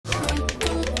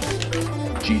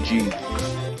GG.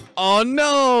 Oh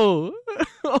no!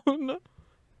 Oh no!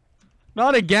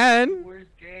 Not again! Where's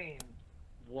game?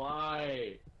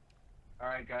 Why?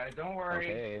 Alright guys, don't worry.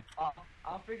 Okay.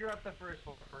 I'll figure out the first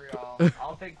one for y'all.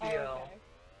 I'll take the L.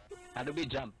 How do we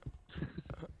jump?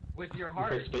 With your heart.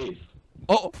 Press space.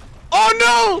 Oh! Oh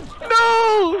no!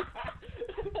 No!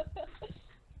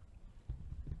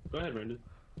 Go ahead, Brandon.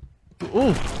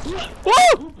 Oh!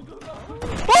 Oh!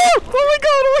 Oh! Oh my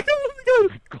god! Oh my god! Oh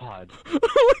my God. god!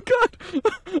 Oh my god!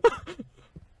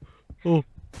 Oh!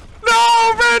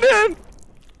 No, Brandon!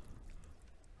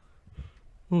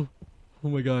 Oh! Oh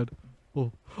my god!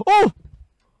 Oh! Oh!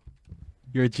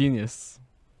 You're a genius.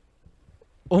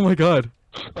 Oh my god!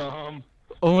 Oh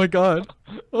my god!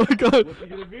 Oh my god! What's it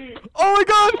gonna be? Oh my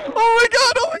god! Oh my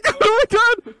god! Oh my god! Oh my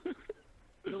god!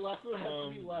 The last one has to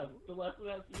be left. The last one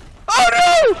has to be. Oh no!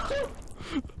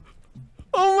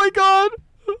 Oh my god!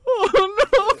 Oh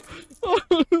no! Oh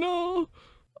no!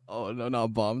 Oh no,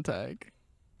 not bomb tag.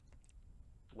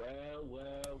 Well,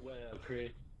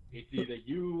 Kris. It's either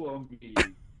you or me.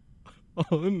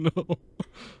 Oh no.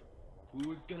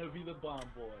 Who's gonna be the bomb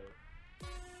boy?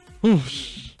 Oh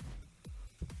shh.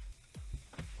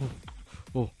 Oh,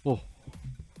 oh. Oh.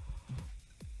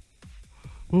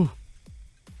 Oh.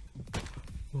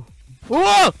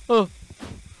 Oh! Oh.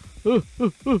 Oh.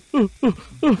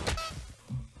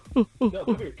 No,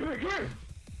 come here, come here, come here!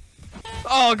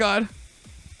 Oh god.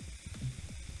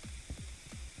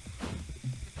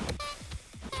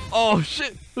 Oh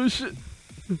shit. Oh shit.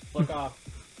 Fuck off.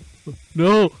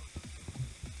 No.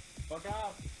 Fuck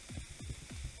off.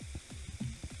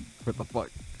 What the fuck?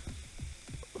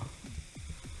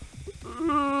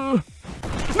 No!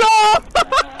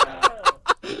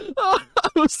 Oh, I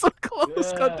was so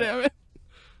close. Yeah. God damn it.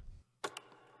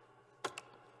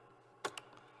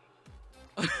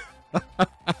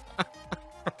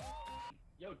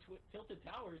 Yo, Tilted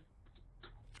Towers.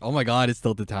 Oh my god, it's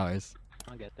Tilted Towers. I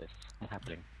don't get this. What's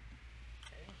happening?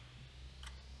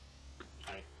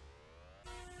 Hi.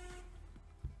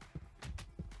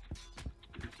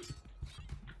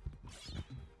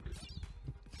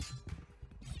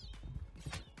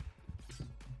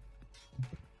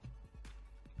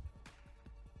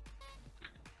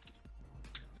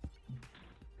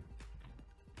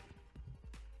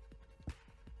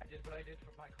 I did what I did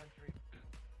for my country.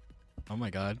 Oh my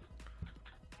god.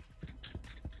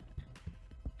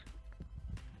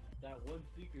 That one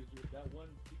seeker's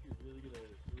really gonna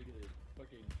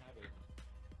fucking have it.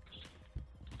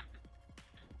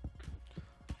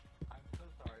 I'm so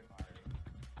sorry, Mari.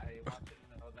 I want you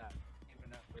to know that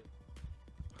even after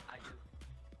I just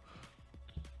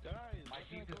Guys, my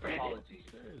deepest apologies.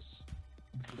 Stairs.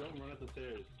 Don't run up the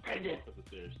stairs. Brandon. Walk up the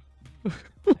stairs.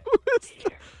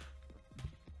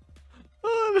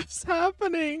 Oh, what's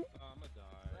happening? I'ma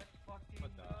die. Let's fucking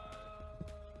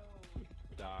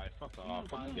Die. Fuck off,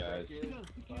 fuck you guys.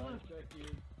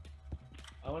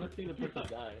 I wanna see the person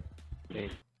die.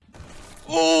 Wait.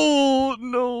 Oh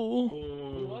no.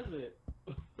 Who was it?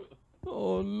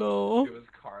 Oh no. It was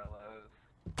Carlos.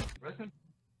 Listen.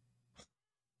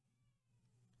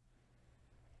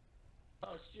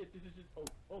 Oh shit, this is just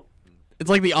oh. It's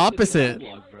like the opposite.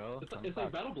 It's like Bro. It's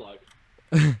like Battle Block.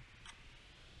 Yo,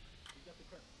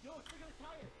 it's like a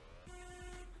tire!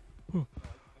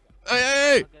 Hey,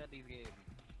 hey, Look at these games.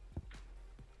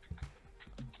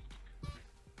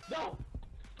 No!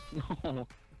 No.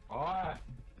 Oh,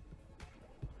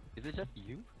 Is it just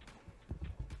you?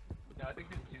 no, I think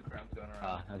there's 2 crowns going around.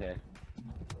 Ah, okay.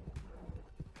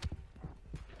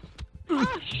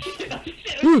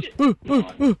 hey.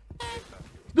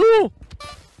 No.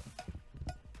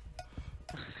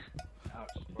 Ouch.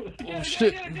 Oh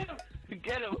shit.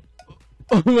 Get him!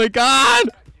 Oh my god. I do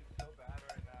so bad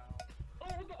right now.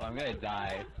 Oh, I'm gonna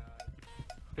die.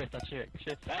 Kris, that shit.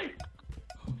 Shit. Hey!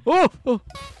 Oh. Oh.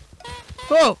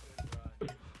 Oh.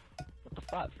 What the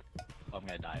fuck? Oh, I'm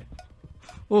gonna die.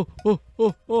 Oh. Oh.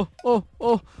 Oh. Oh. Oh.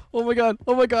 Oh. Oh my god.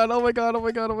 Oh my god. Oh my god. Oh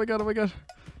my god. Oh my god. Oh my god.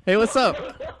 Hey, what's up?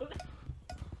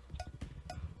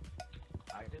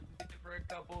 I just did it for a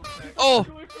couple seconds. Oh.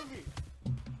 Get away from me!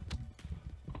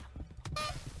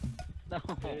 No.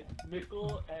 Okay,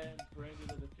 Smickle and Brandon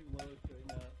are the 2 lowest right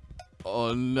now.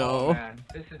 Oh Oh no. man,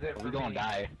 this is it for We're gonna me.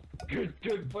 die. Good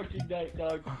fucking night,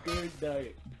 dog. Good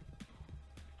night.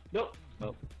 Nope.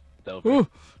 Nope. It's over. Oh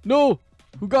no.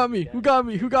 Who got me? Who got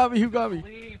me? Who got me? Who got me?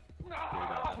 Leave. No!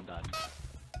 I'm done.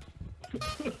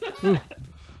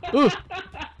 Oh.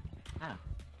 Ah.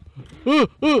 Oh.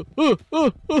 Oh. Oh.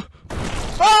 Oh. Oh.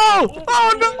 Oh!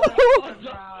 Oh no!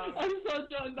 I'm so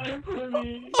done, dying for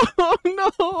me. Oh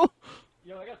no!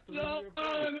 Yo, I got 300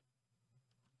 points.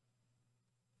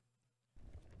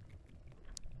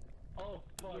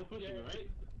 no pushing, right?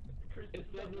 Kris, it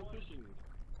said no pushing.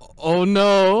 Oh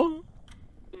no.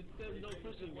 It said no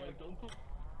pushing, man. Don't push.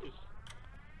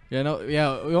 Yeah, no,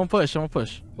 yeah, we won't push, I won't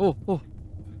push. Oh, oh.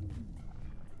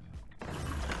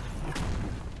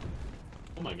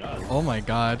 Oh my god. Oh my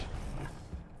god.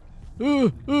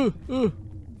 Ooh, ooh, ooh.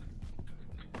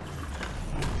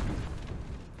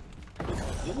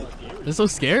 This is so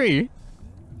scary.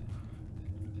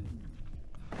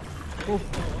 Oh.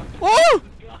 Oh!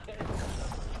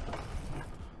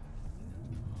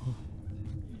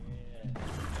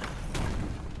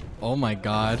 Oh my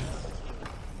god.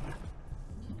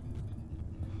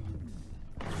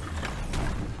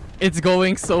 It's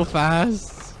going so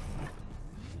fast.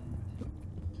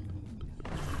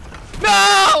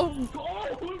 No!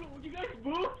 Oh, you guys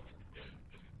moved?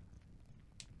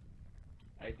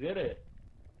 I did it.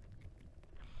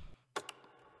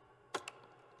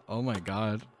 Oh my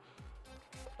god.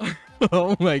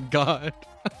 Oh my god.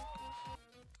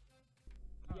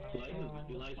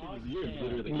 You're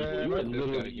literally Man, evil. You are this guy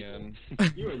literally again.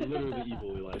 You are literally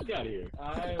evil, Elias. Get out of here.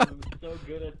 I am so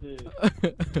good at this.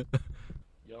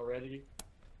 Y'all ready?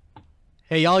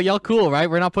 Hey, y'all cool, right?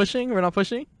 We're not pushing? We're not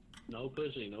pushing? No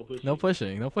pushing, no pushing. No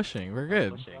pushing, no pushing. We're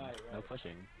good. Pushing. Right, No right.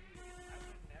 pushing.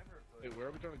 Hey, where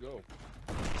are we trying to go?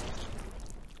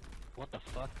 What the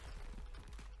fuck?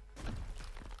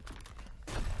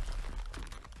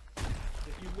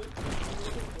 If you look,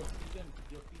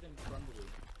 you'll see them crumbling.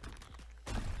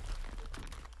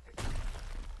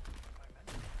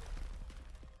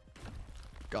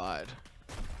 God.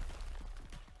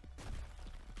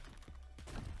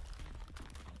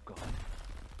 God.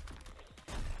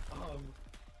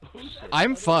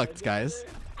 I'm fucked, guys.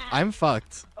 I'm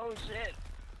fucked. Oh shit.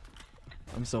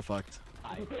 I'm so fucked.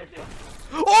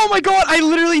 Oh my god, I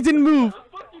literally didn't move. How the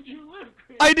fuck did you live,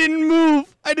 Kris? I didn't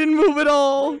move. I didn't move at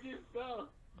all. Brendan fell.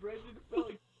 Brendan fell.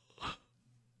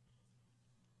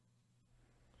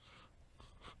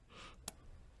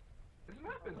 This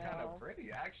map is kind of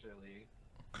pretty, actually.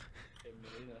 Hey,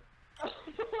 Marina.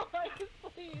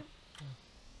 Please.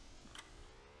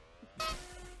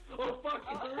 Oh fuck,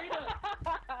 it's Marina!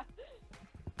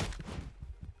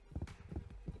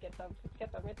 Get them. Let's get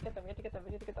them. We have to get them. We have to get them.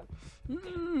 We need to get them.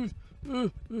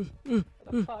 Mm.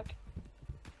 What the fuck?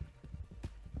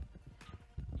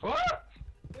 What?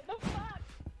 What the fuck?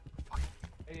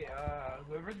 Hey,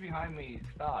 whoever's behind me,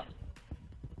 stop.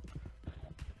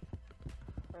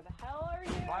 Where the hell are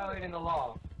you? Violating the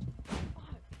law.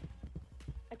 Fuck.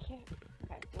 I can't.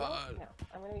 Okay. No, no.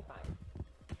 I'm gonna be fine.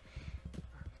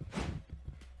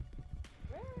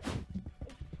 Where?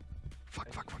 Fuck.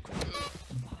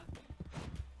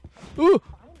 Ooh.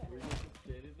 Find them. Were you just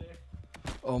sitting there?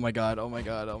 Oh my god. Oh my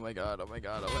god. Oh my god. Oh my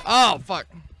god. Oh fuck.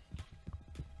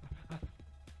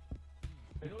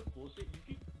 You know what's bullshit?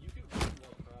 You can run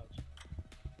while crouch.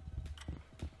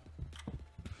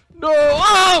 No.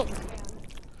 Oh!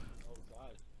 Oh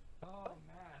god. Oh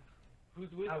man,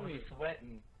 Who's with I was me?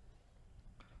 sweating.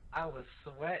 I was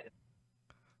sweating.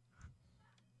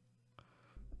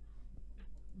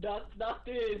 Not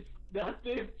this. Not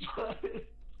this.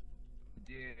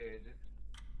 Dude.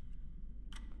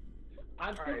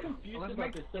 I'm so Alright, confused let's about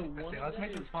make this. So one let's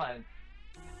make this fun.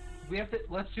 We have to.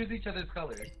 Let's choose each other's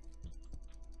color.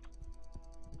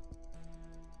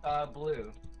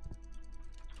 Blue.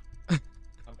 I'm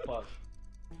fucked.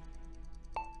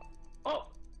 Oh!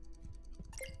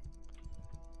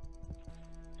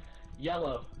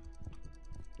 Yellow.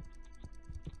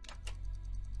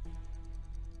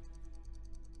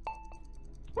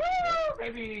 Woo,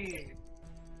 baby!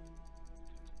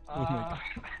 Oh my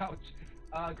God.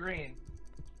 Ouch. Green.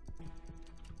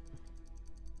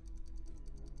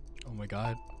 Oh my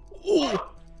god. Ooh.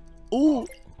 Ooh.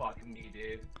 Fuck me,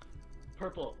 dude.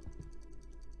 Purple.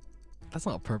 That's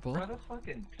not purple. Bro, that's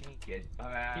fucking pink, kid.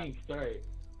 Pink, sorry.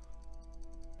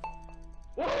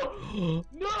 Whoa!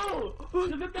 No!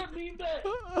 Doesn't that mean that?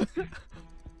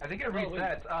 I think it Oh, wait.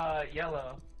 resets.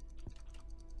 Yellow.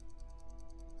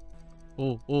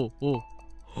 Oh.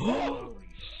 Holy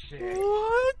shit.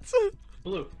 What?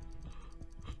 Blue.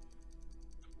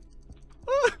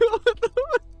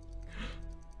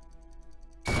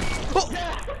 Oh,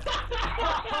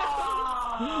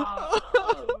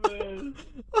 man.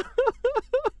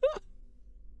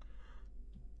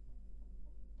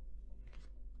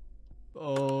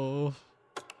 Oh.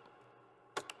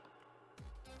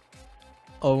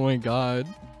 Oh my god.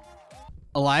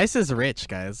 Elias is rich,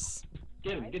 guys.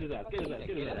 Get him, get his ass, get his ass,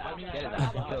 get his ass. Get his Let's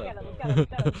ass. get him. Let's get him.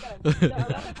 Let's get him. No,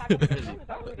 let's attack him. Is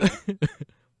that what we're doing?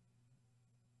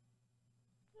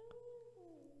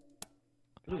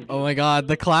 Oh my god,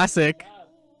 the classic.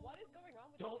 What is going on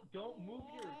with Don't move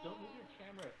your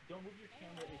camera.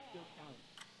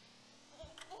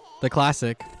 The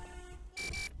classic.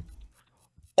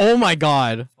 Oh my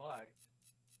god. Fuck.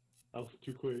 That was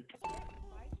too quick. My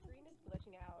screen is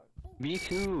glitching out. Me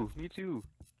too. Me too.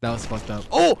 That was fucked up.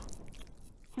 Oh!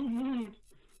 Who moved?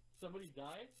 Somebody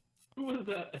died? Who was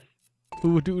that?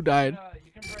 Who died?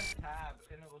 You can press tab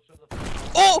and it will show the.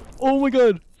 Oh! Oh my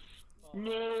god.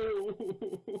 No!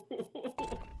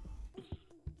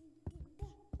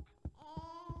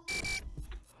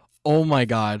 Oh my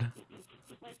god.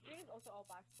 My screen is also all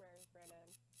black squares, Brandon.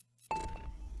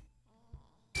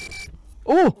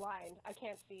 Oh! Blind. I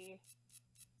can't see.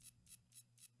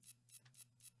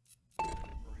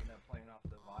 Marina playing off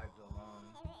the vibes alone.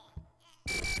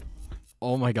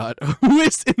 Oh my god. Who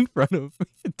is in front of me?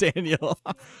 Daniel.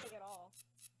 I can't see at all.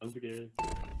 I'm scared.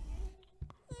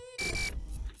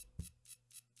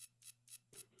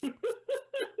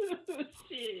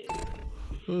 Shit.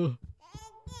 Ugh.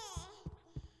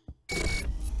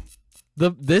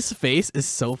 This face is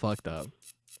so fucked up.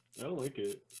 I don't like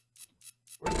it.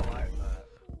 Where's Elias at?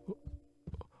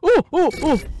 Oh! Oh!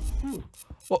 Oh!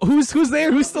 Oh, who's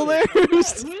there? Who's still there? Who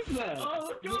is that? Oh,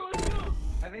 let's go, let's go!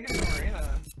 I think it's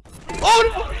Marina.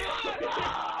 Oh!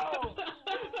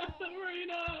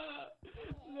 Marina!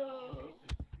 No!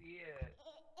 See it.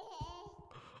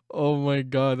 Oh my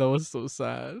god, that was so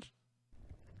sad.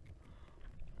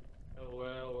 Oh,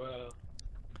 well.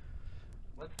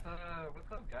 What's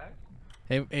up, guys?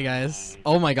 Hey guys.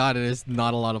 Oh my god, it is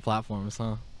not a lot of platforms,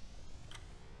 huh?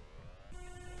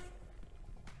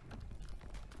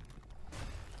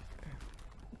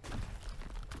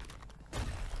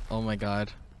 Oh my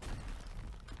god.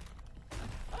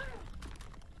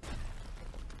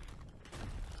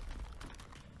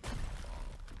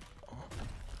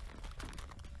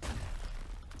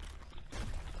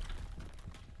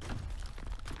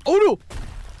 Oh no!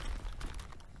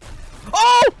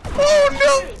 Oh! Oh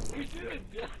no!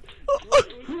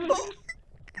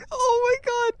 Oh my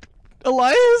god!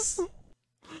 Elias?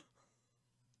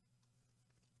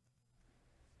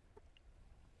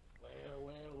 Well.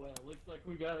 Looks like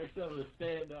we got ourselves a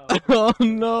standoff. Oh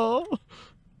no!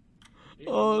 Either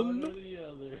Oh one no! or the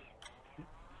other.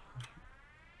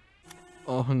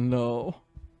 Oh no!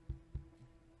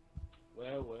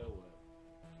 Well.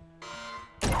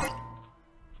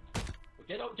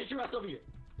 Get your ass over here.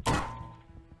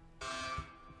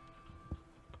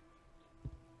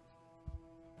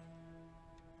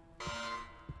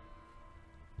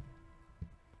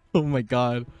 Oh my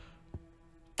god!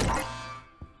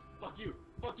 Fuck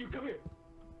you, come here.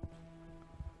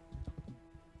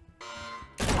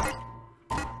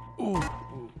 Ooh.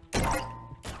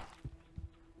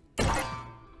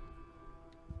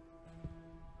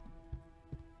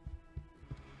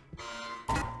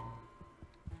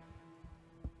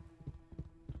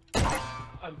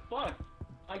 I'm fucked.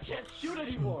 I can't shoot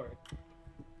anymore.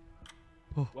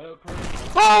 Oh. Well, Kris.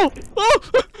 Oh! Oh!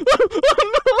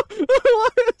 Oh no!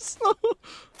 Elias! No!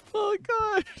 Oh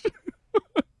god!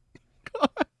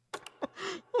 God!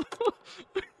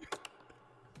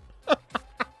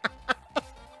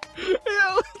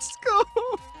 Yeah, let's go!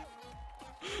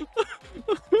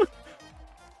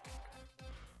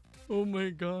 Oh my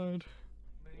god!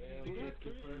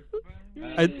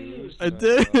 I did it! I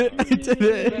did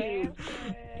it!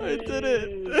 I did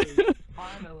it!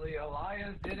 Finally,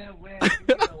 Elias didn't win. I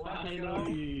know.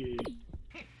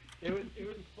 It was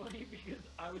funny because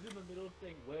I was in the middle of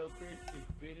saying, well, Kris is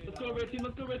bidding. Let's go, red team,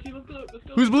 let's go.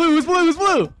 Who's blue? Who's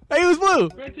blue? Hey, who's blue?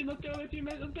 Red team, let's go, red team,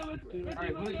 let's go.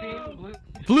 Alright, blue team, blue.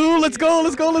 Blue, let's go! Do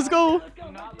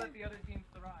not let the other teams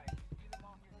thrive. Keep them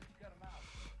on here, let's get them out.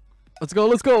 Let's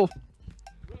go! Oh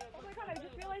my god, I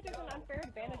just realized there's an unfair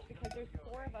advantage because there's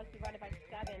 4 of us divided by 7,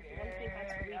 so one team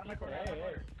has 3 people.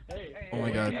 Oh my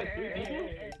god.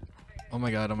 Oh my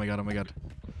god, oh my god, oh my god.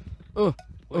 Oh!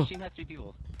 Which team has 3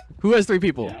 people? Who has 3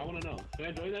 people? Yeah, I wanna know. Can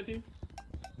I join that team?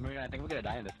 Marina, I think we're gonna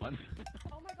die in this one.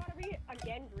 Oh my god, are we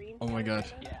again green? Oh my god.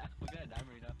 Yeah, we're gonna die,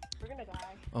 Marina. We're gonna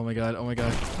die. Oh my god, oh my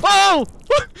god. Oh!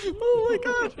 Oh my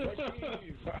god!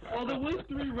 Oh, there was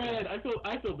 3 red. I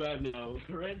feel bad now.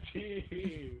 Red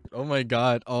team. Oh my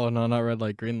god. Oh no, not red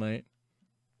light, green light.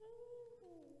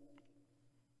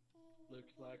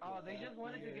 Looks like. Oh, they just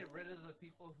wanted to get rid of the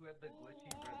people who had the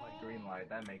glitchy red light, green light.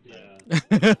 That makes sense.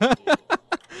 Yeah.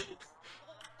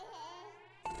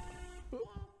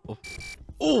 Oh.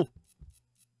 Oh!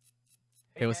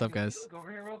 Hey, Hey, what's up, Daniel, guys? can you look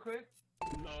over here real quick.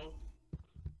 No.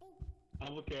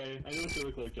 I'm okay. I know what you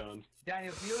look like, John.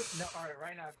 Daniel, can you look? No, alright,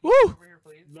 right now. Can Woo! you look over here,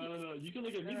 please? No. You can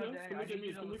look at me, No, bro. Daniel, Come I look at need me.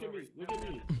 you to Come look look at me. over. Look at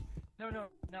me.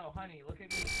 No, honey, look at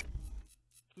me.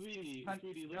 Sweetie, Honey,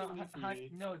 look no, at me, honey,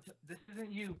 sweetie. no, this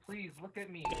isn't you. Please look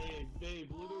at me. Babe,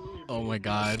 look over here. Oh babe. my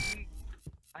god.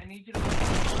 I need you to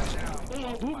right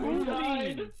now. Who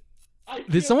died?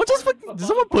 Did someone just fucking? Did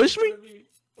someone push me?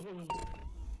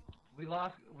 We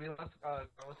lost Carlos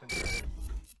and Kris.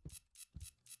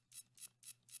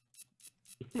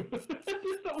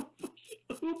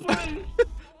 Who plays?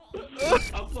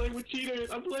 I'm playing with cheaters.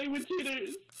 I'm playing with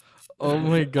cheaters. Oh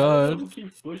my I god. don't know who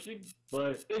keeps pushing,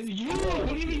 but it's you. What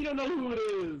do you mean you don't know who it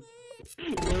is?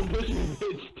 I'm pushing,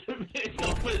 bitch.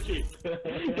 Don't push me.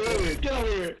 Get over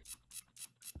here.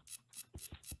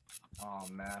 Oh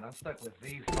man, I'm stuck with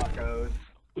these fuckos.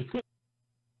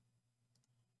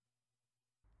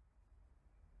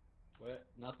 What?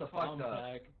 Not the Fucked bomb up.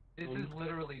 pack. This is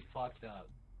literally fucked up.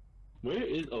 Where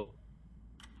is? Oh,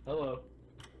 hello.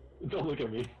 Don't look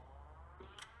at me.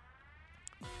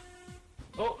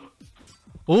 Oh.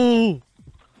 Oh.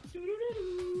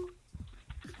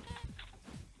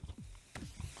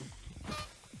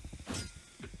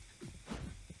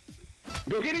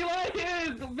 Go get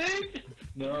Elias, bitch!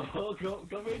 No, go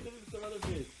make some other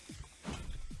bitch.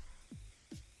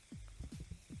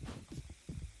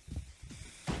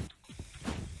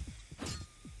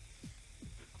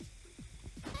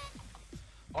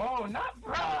 Oh, not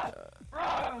bruh!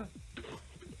 Bruh!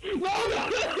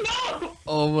 No!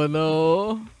 Oh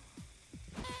no.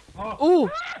 Oh. Oh.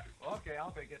 Okay,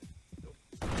 I'll take it.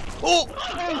 Oh.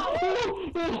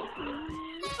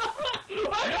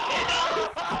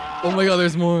 Oh my god,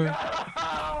 there's more. I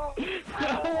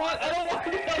don't want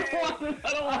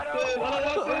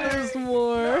this. There's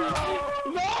more.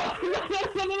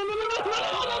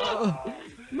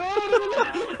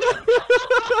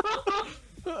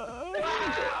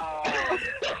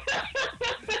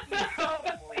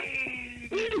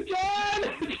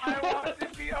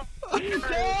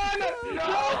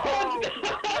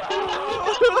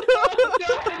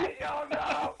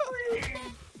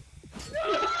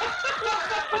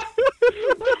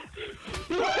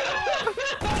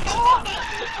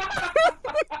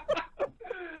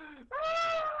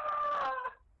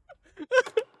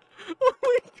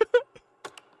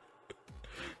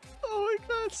 Oh my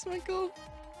god, Smickle.